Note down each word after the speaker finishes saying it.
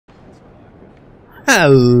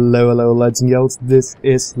Hello lads and girls, this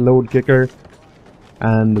is Lord Kicker,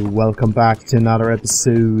 and welcome back to another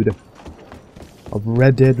episode of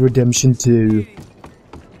Red Dead Redemption 2.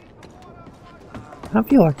 I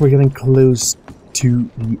feel like we're getting close to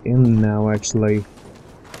the end now, actually.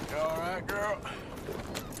 Alright, girl.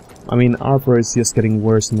 I mean, Arthur is just getting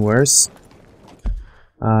worse and worse.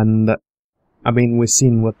 And, I mean, we've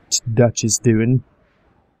seen what Dutch is doing.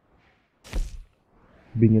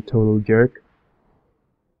 Being a total jerk.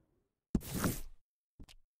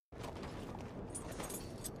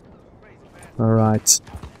 Alright.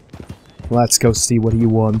 Let's go see what he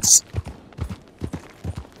wants.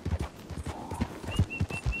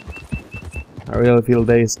 I really feel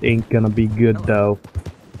this ain't gonna be good though.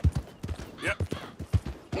 Yep.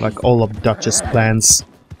 Like all of Dutch's plans.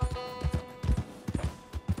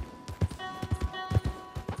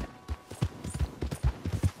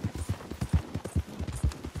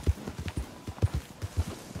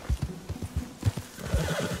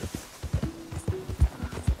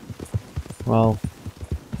 Well,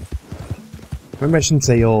 maybe I shouldn't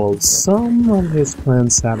say all. Some of his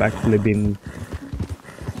plans have actually been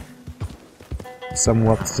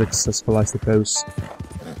somewhat successful, I suppose.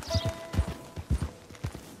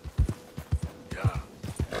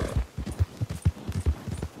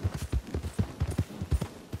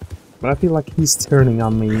 But I feel like he's turning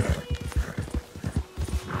on me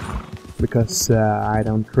because I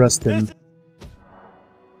don't trust him.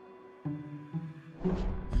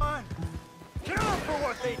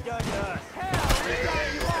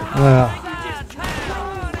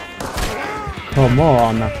 Come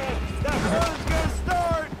on.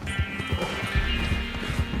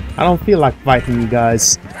 I don't feel like fighting you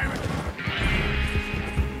guys.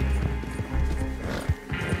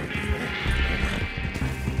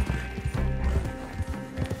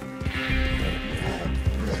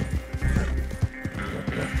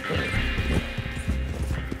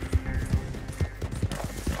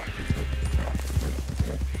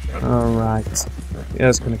 Alright. Yeah,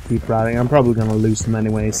 just gonna keep riding. I'm probably gonna lose him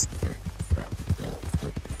anyways.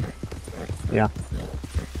 Yeah.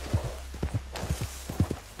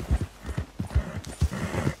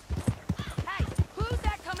 Hey, who's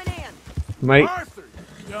that coming in? Mate. Arthur,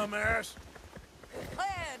 you dumbass.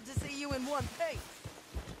 Glad to see you in one piece.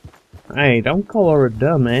 Hey, don't call her a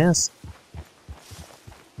dumbass.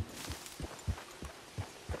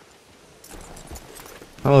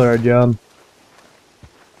 Hello there, John.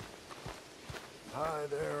 Hi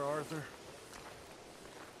there, Arthur.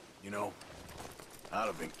 You know, I'd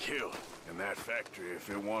have been killed in that factory if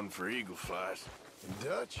it wasn't for eagle flies. And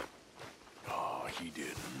Dutch? Oh, he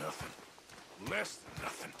did nothing. Less than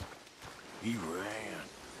nothing. He ran.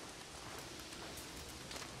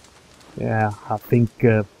 Yeah, I think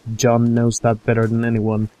John knows that better than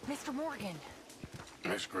anyone. Mr. Morgan,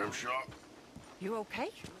 Miss Grimshaw? you okay?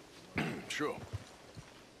 Sure.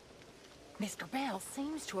 Mr. Bell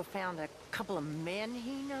seems to have found a couple of men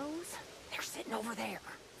he knows. They're sitting over there.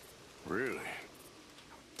 Really?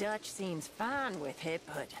 Dutch seems fine with it,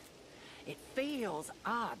 but it feels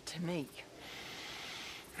odd to me.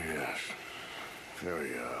 Yes.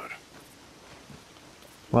 Very odd.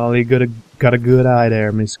 Well, you got a good eye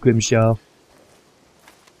there, Miss Grimshaw.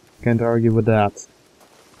 Can't argue with that.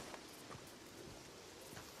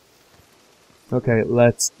 Okay,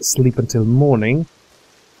 let's sleep until morning.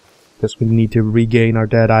 Because we need to regain our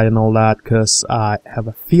dead eye and all that, because I have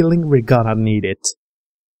a feeling we're gonna need it.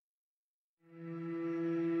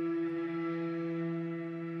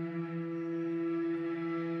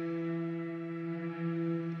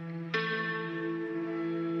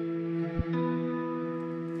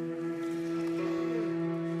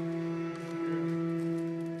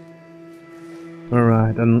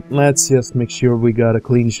 Alright, and let's just make sure we got a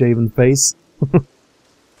clean-shaven face.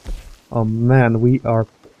 Oh man, we are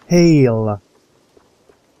pale.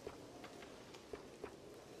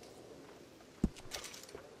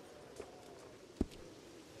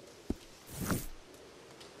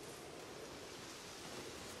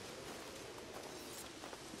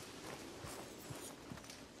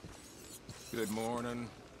 Good morning.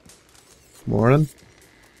 Morning.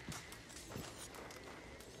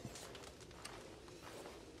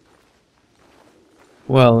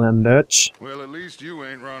 Well then, Dutch. Well, at least you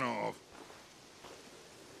ain't run off.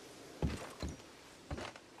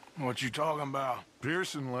 What you talking about?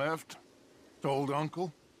 Pearson left. Told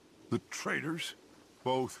Uncle. The traitors.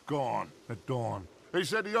 Both gone at dawn. They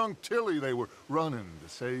said to young Tilly they were running to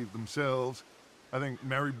save themselves. I think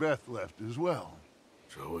Mary Beth left as well.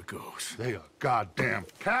 So it goes. They are goddamn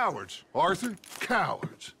cowards, Arthur.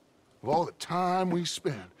 Cowards. Of all the time we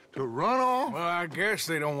spent to run off? Well, I guess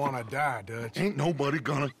they don't want to die, Dutch. Ain't nobody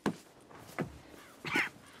gonna...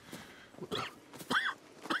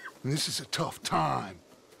 This is a tough time.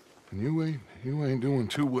 And you ain't doing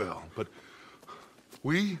too well. But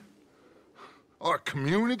we, our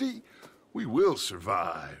community, we will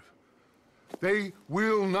survive. They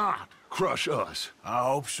will not crush us. I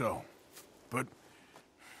hope so. But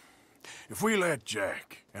if we let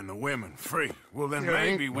Jack and the women free, well, then There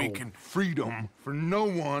maybe ain't we no can... freedom for no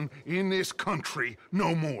one in this country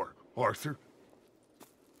no more, Arthur.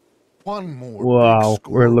 One more. Wow, big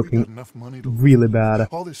score. we're We looking got enough money to really lose. bad.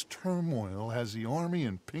 All this turmoil has the army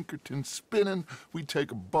and Pinkerton spinning. We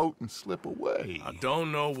take a boat and slip away. I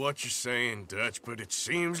don't know what you're saying, Dutch, but it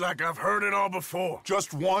seems like I've heard it all before.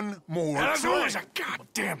 Just one more. And there's train. always a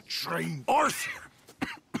goddamn train. Arthur,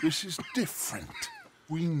 this is different.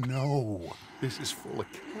 We know this is full of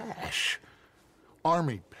cash.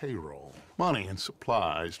 Army payroll, money and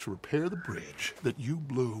supplies to repair the bridge that you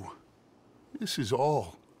blew. This is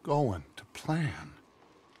all going to plan.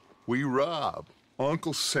 We rob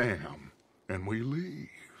Uncle Sam and we leave.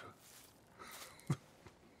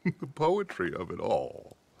 The poetry of it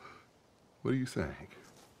all. What do you think?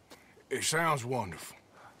 It sounds wonderful.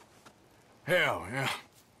 Hell, yeah.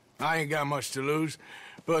 I ain't got much to lose,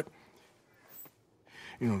 but...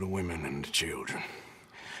 You know, the women and the children.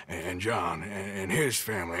 And John and his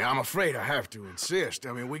family. I'm afraid I have to insist.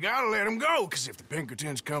 I mean, we gotta let them go, because if the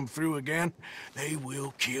Pinkertons come through again, they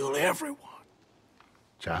will kill everyone.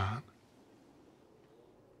 John?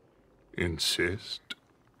 Insist?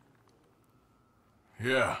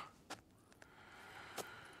 Yeah.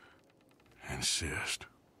 Insist.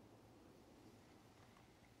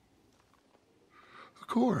 Of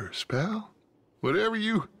course, pal. Whatever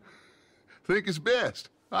you think is best,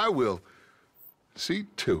 I will see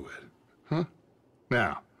to it. Huh?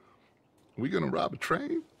 Now, we gonna rob a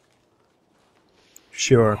train?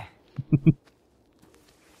 Sure.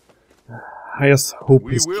 I just hope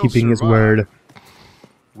We he's will keeping his survive. word.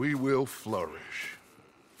 We will flourish.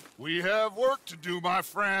 We have work to do, my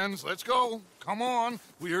friends. Let's go. Come on.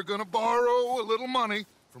 We are gonna borrow a little money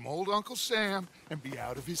from old Uncle Sam and be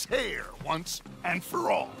out of his hair once and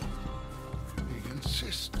for all. He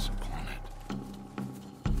insists upon it.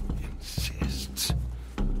 Insists.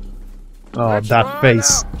 Oh, Let's that ride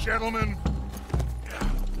face. out, gentlemen.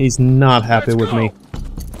 He's not happy Let's with go. me.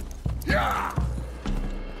 Yeah.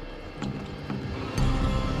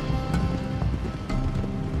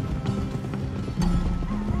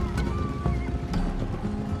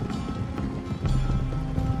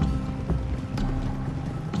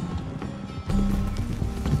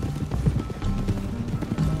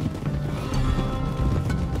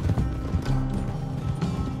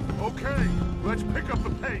 Okay, let's pick up the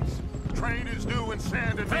pace. Train is due in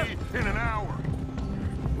Saint Denis in an hour.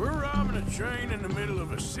 We're robbing a train in the middle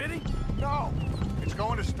of a city? No, it's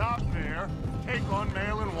going to stop there, take on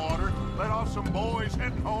mail and water, let off some boys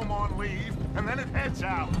heading home on leave, and then it heads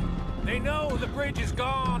out. They know the bridge is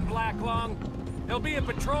gone, Black Lung. There'll be a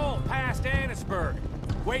patrol past Annisburg,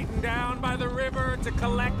 waiting down by the river to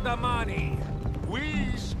collect the money.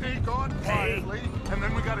 We sneak on quietly, and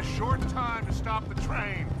then we got a short time to stop the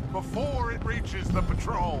train before it reaches the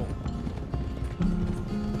patrol.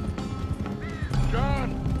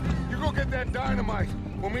 John, you go get that dynamite.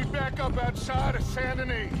 We'll meet back up outside of Saint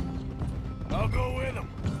Denis. I'll go with them.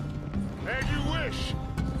 As you wish.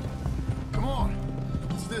 Come on.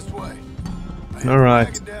 It's this way. All right.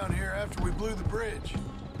 Wagon down here after we blew the bridge.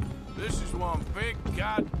 This is one big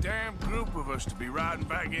goddamn group of us to be riding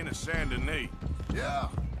back into Saint Denis. Yeah.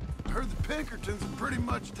 I heard the Pinkertons have pretty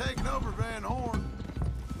much taken over Van Horn.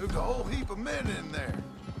 Moved a whole heap of men in there.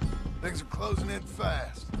 Things are closing in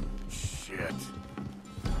fast. Shit.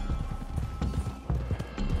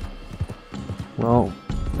 Well,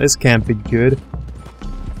 this can't be good.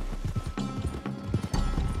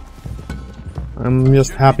 I'm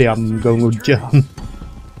just happy I'm going with John.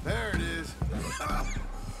 There it is.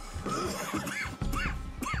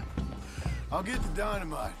 I'll get the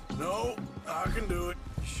dynamite. No, I can do it.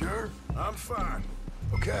 Sure? I'm fine.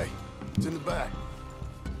 Okay, it's in the back.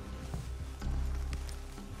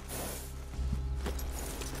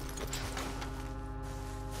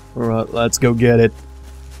 Alright, let's go get it.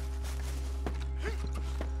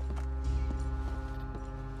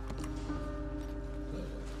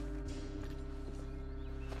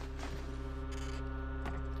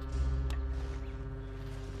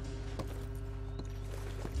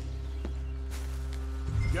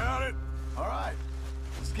 Got it? All right,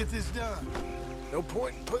 let's get this done. No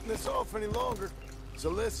point in putting this off any longer. So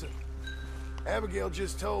listen, Abigail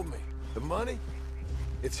just told me, the money,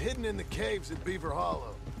 it's hidden in the caves at Beaver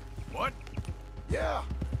Hollow. What? Yeah.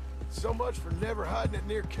 So much for never hiding it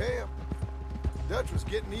near camp. Dutch was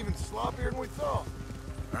getting even sloppier than we thought.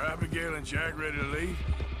 Are Abigail and Jack ready to leave?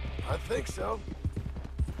 I think so.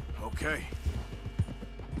 Okay.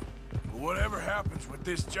 Well, whatever happens with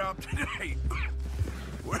this job today,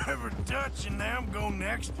 wherever Dutch and them go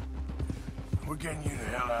next, we're getting you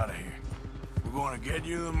the hell out of here. We're going to get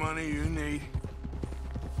you the money you need.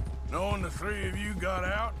 Knowing the three of you got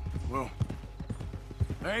out, well,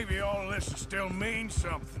 maybe all of this will still mean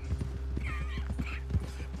something.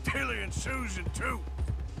 Tilly and Susan, too.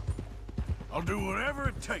 I'll do whatever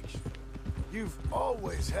it takes. You've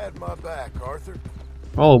always had my back, Arthur.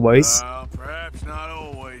 Always. Perhaps not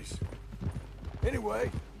always. Anyway,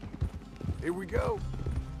 here we go.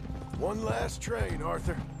 One last train,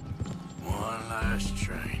 Arthur. One last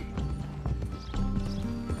train.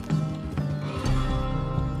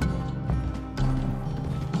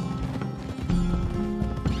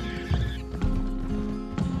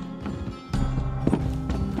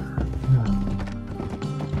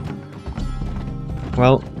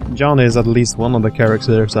 Well, John is at least one of the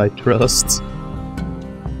characters I trust.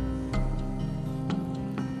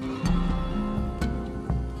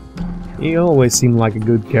 He always seemed like a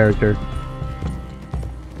good character.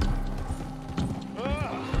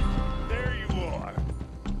 There you are.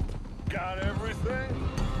 Got everything?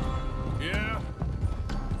 Yeah,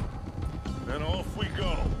 Then off we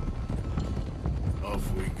go.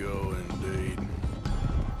 off we go indeed.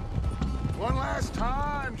 One last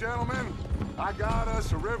time, gentlemen. I got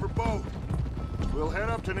us a river boat. We'll head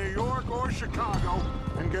up to New York or Chicago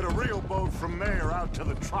and get a real boat from there out to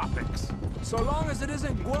the tropics. So long as it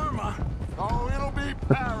isn't Guarma. Oh, it'll be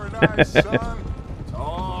paradise, son. It's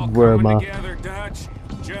all Guarma. coming together, Dutch.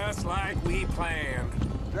 Just like we planned.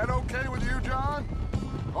 That okay with you, John?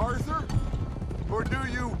 Arthur? Or do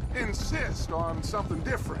you insist on something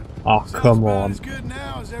different? Oh, come About on. as good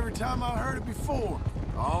now as every time I heard it before.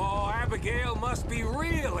 Oh, Abigail must be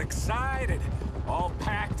real excited. All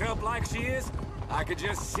packed up like she is. I could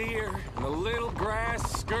just see her in a little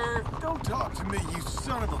grass skirt. Don't talk to me, you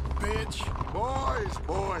son of a bitch.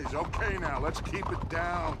 Boys, okay now, let's keep it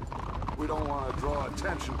down. We don't want to draw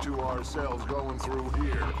attention to ourselves going through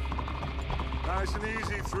here. Nice and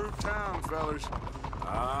easy through town, fellas.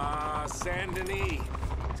 Ah, Saint Denis.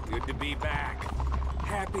 It's good to be back.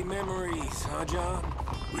 Happy memories, huh, John?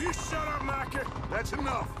 Will you shut up, Micah? That's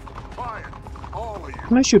enough. Quiet, all of you.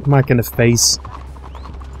 Can I shoot Mike in the face?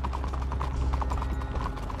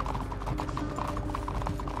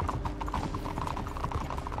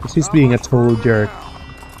 He's being a total jerk.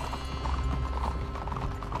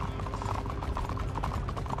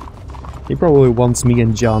 He probably wants me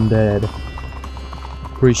and John dead.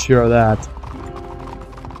 Pretty sure of that.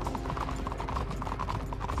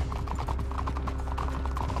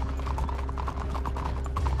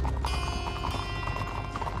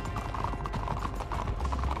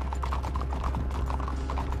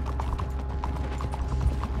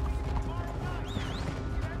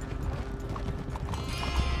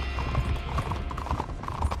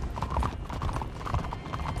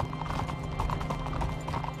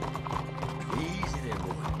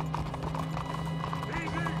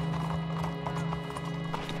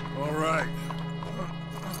 All right.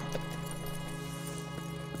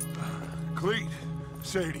 Cleet,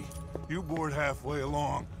 Sadie, you board halfway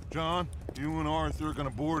along. John, you and Arthur are gonna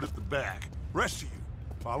board at the back. Rest of you,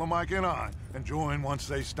 follow Mike and I, and join once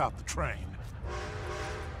they stop the train.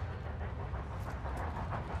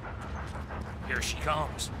 Here she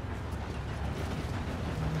comes.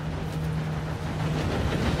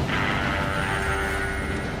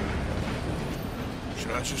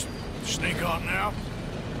 Should I just sneak on now?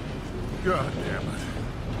 God damn it.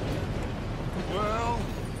 Well,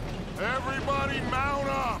 everybody mount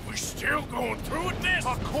up. We still going through with this?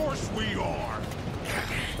 Of course we are.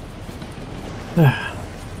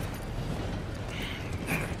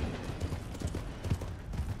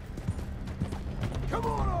 Come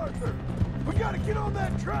on, Arthur. We gotta get on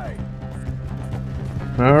that train.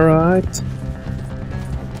 Alright.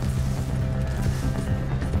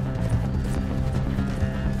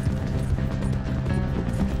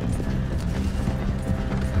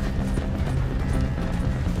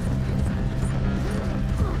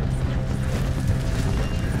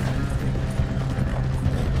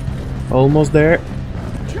 Almost there.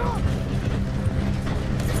 Jump!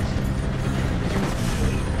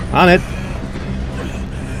 On it.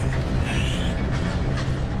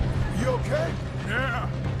 You okay? Yeah.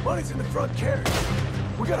 Money's in the front carriage.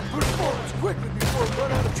 We gotta push forwards quickly before we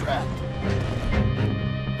run out of track.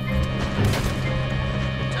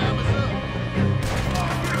 Time is up.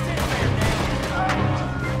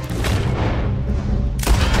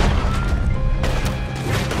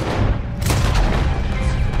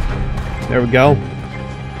 There we go.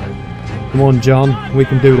 Come on, John. We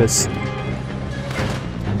can do this.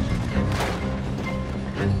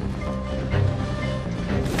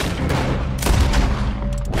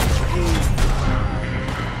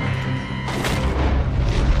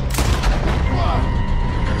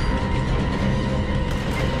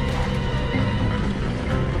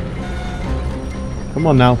 Come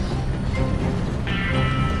on now.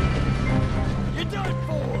 You're done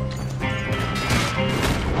for.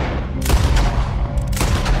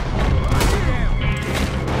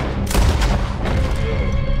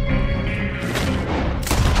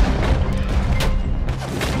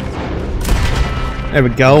 There we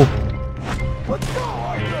go. Let's go,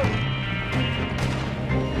 Arthur.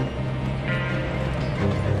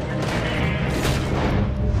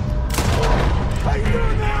 How you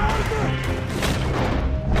doing now, Arthur?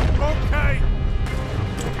 Okay.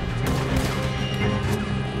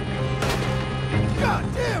 God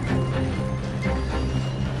damn it!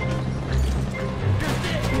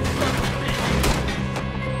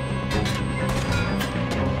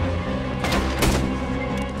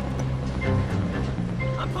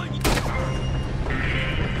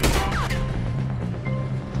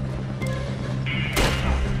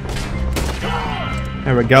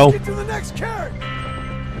 There we go. Get to the next carrot.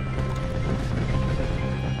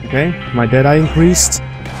 Okay, my deadeye increased.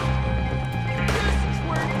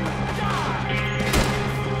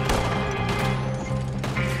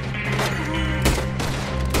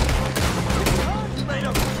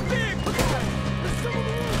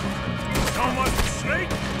 So much for snake?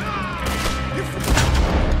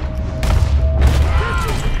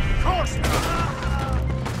 Of course not.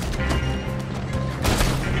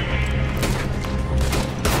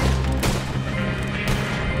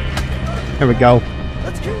 There we go.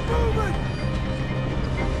 Let's keep moving.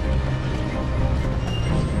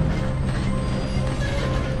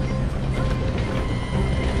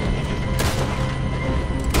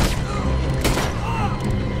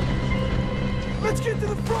 Let's get to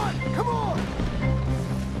the front. Come on.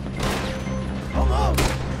 Almost.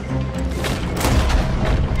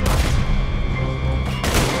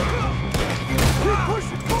 Keep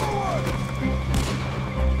pushing forward.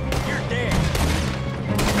 You're dead.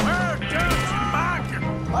 Where does Mike?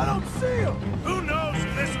 I don't see him. Who knows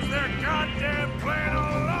if this was their goddamn plan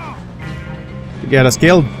all along? You get us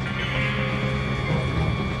killed.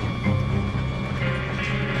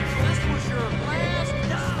 This was your last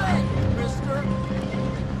mistake, mister.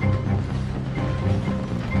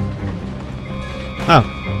 Oh,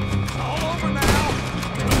 All over now.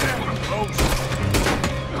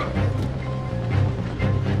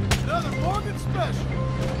 Another Morgan special.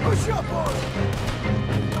 Push up on it.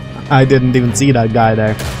 I didn't even see that guy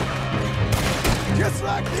there. Just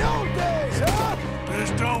like the old days, huh?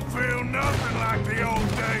 This don't feel nothing like the old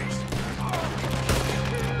days.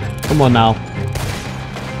 Come on now.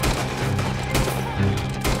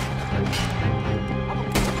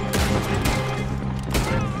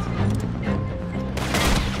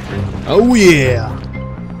 Oh yeah.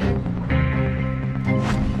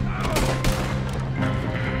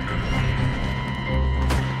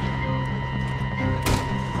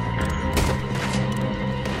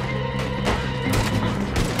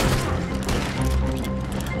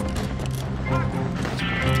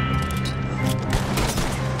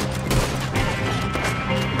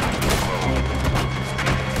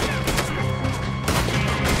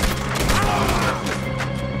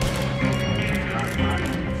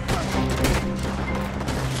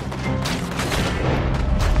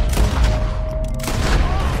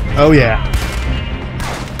 Oh yeah.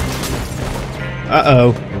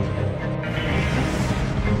 Uh-oh.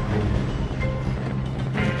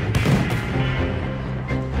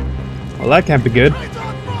 Well, that can't be good. It's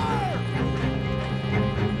on fire!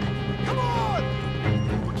 Come on!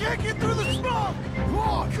 We can't get through the smoke! Come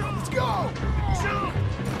on, let's go! Jump!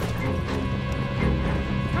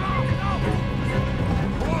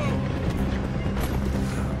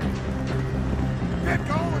 Get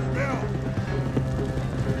going, Bill.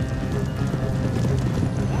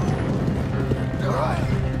 All right,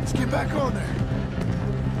 let's get back on there.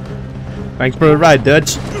 Thanks for the ride,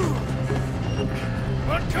 Dutch. Uncouple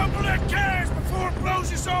that gas before it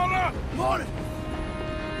blows us all up. On it!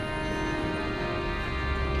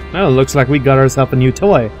 Well, it looks like we got ourselves a new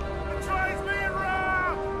toy. The train's being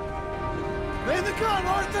robbed. Lay the gun,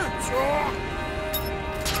 Arthur! Sure.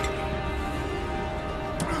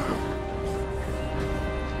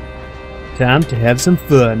 Time to have some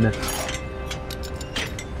fun.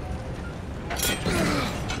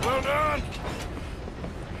 Well done.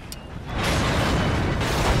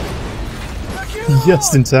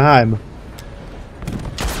 Just in time.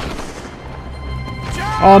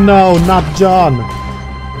 Oh no, not John!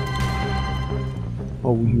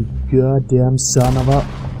 Oh, you goddamn son of a...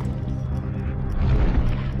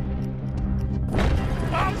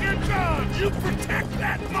 Hold your gun! You protect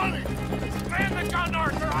that money! Man the gun,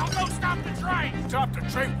 Arthur! I'll go stop the train! Stop the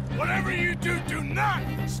train. Whatever you do, do not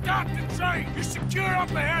stop the train. You're secure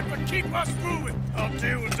up ahead, but keep us moving. I'll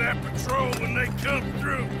deal with that patrol when they come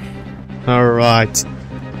through. Alright.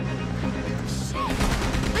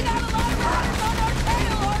 We got a lot of riders on our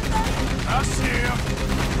tail, Arthur! I see him.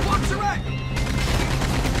 What's the right?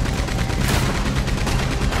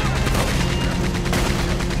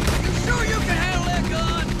 You sure you can handle that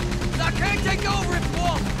gun? 'Cause I can't take over if you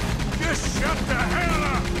won't. Just shut the hell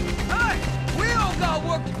up. Hey, we all gotta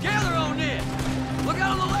work together on this. Look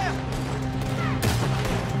out on the left.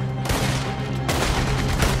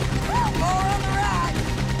 More on the right!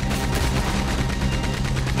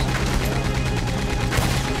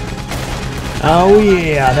 Oh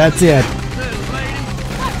yeah, that's it. Little lady.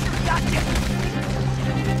 Watch your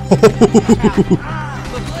Look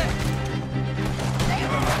left.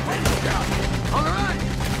 On the right.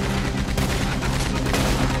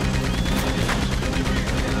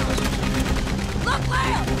 Look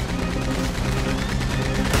left!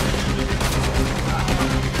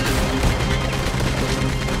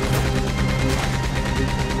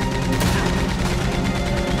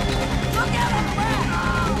 Look out on the left!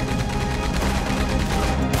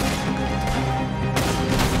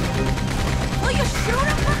 Will you shoot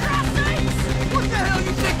him for Christ's sakes? What the hell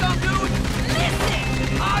you think I'm doing?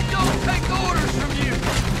 Listen! I don't take orders from you.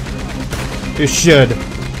 You should.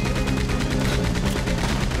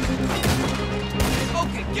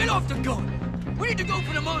 Okay, get off the gun. We need to go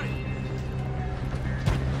for the money.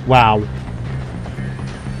 Wow.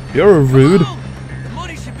 You're rude. Come on. The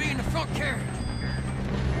money should be in the front carriage.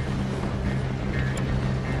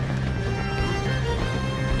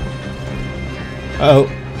 Oh.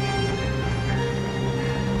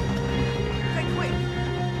 Hey, quick!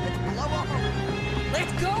 Let's blow up a...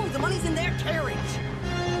 Let's go! The money's in their carriage!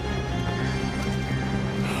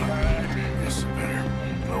 All right, this better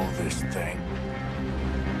blow this thing.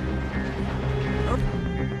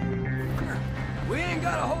 We ain't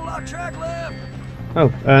got a whole lot of track left.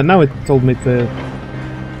 Oh, now it told me to...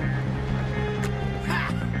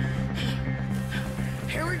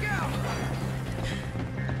 Here we go.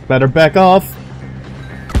 Better back off.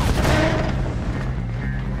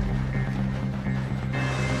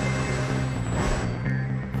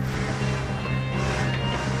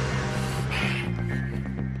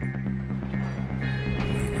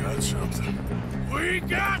 We got something. We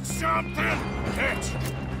got something! Catch!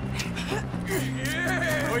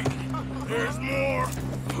 Yeah! Wait, there's more!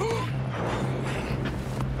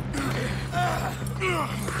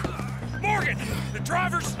 Morgan! The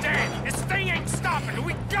driver's dead! This thing ain't stopping!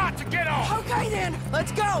 We got to get off! Okay then,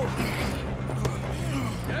 let's go!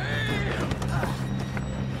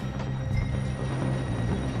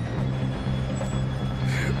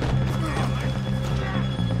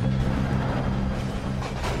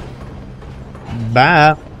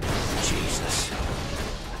 Bye. Jesus.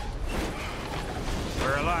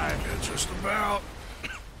 We're alive. Yeah, just about.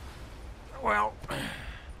 Well,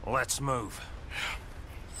 let's move.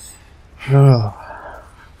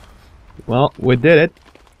 Well, we did it.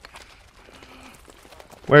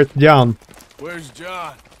 Where's John? Where's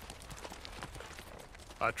John?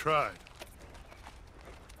 I tried.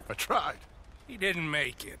 He didn't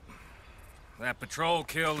make it. That patrol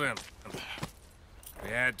killed him. We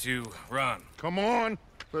had to run. Come on,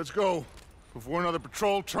 let's go. Before another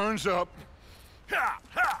patrol turns up. Ha!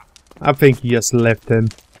 Ha! I think you just left him.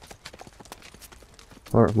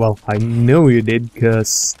 Or, well, I know you did,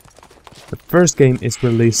 because the first game is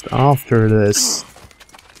released after this.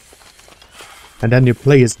 And then you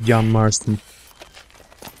play as John Marston.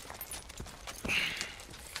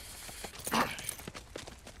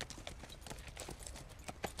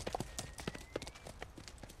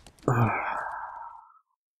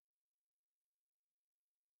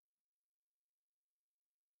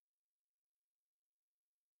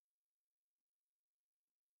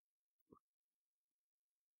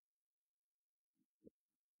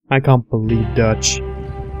 I can't believe Dutch. They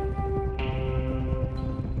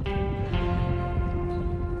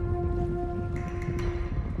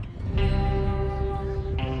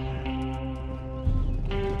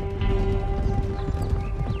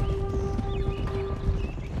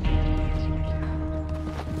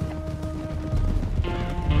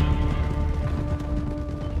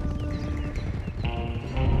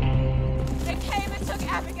came and took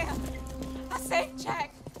Abigail. I saved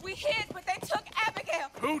Jack. We hid, but they took Abigail.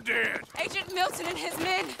 Who did? Agent Milton and his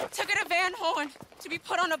men took her to Van Horn to be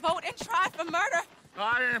put on a boat and tried for murder.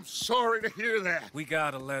 I am sorry to hear that. We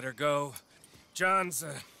gotta let her go. John's,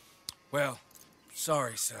 well,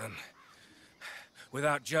 sorry, son.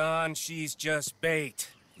 Without John, she's just bait.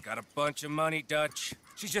 Got a bunch of money, Dutch.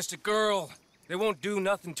 She's just a girl. They won't do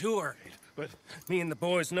nothing to her. But me and the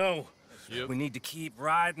boys know. Yep. We need to keep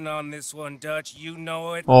riding on this one, Dutch. You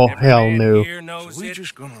know it. Oh, Every hell man no. here knows So we it.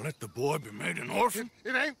 just gonna let the boy be made an orphan?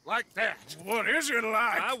 It ain't like that. What is it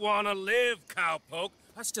like? I wanna live, cowpoke.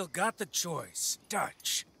 I still got the choice.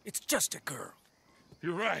 Dutch, it's just a girl.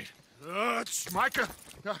 You're right. Micah,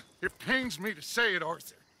 it pains me to say it,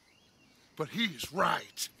 Arthur, but he's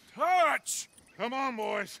right. Touch! Come on,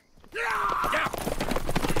 boys.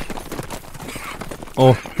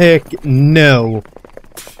 Oh, heck no.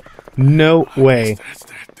 No way. That's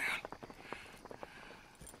that then.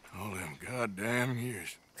 All them goddamn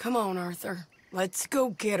years. Come on, Arthur. Let's go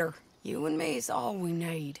get her. You and me is all we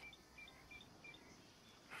need.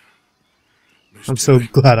 Miss I'm so Tilly,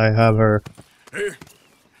 glad I have her. here,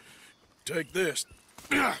 take this.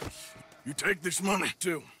 You take this money,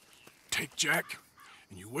 too. Take Jack,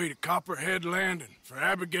 and you wait at Copperhead Landing for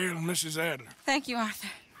Abigail and Mrs. Adler. Thank you, Arthur.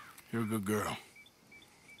 You're a good girl.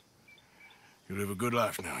 You live a good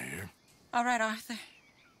life now, you hear? All right, Arthur.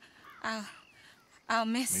 I'll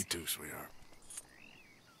miss... Me too, sweetheart.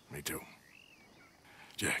 Me too.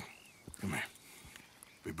 Jack, come here.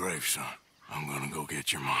 Be brave, son. I'm gonna go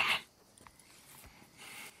get your mama.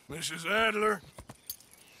 Mrs. Adler.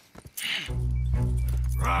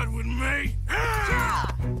 Ride with me.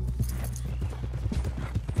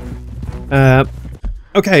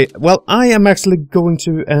 Okay, well, I am actually going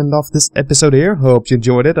to end off this episode here. Hope you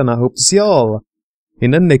enjoyed it, and I hope to see y'all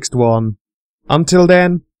in the next one. Until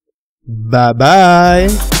then, bye-bye!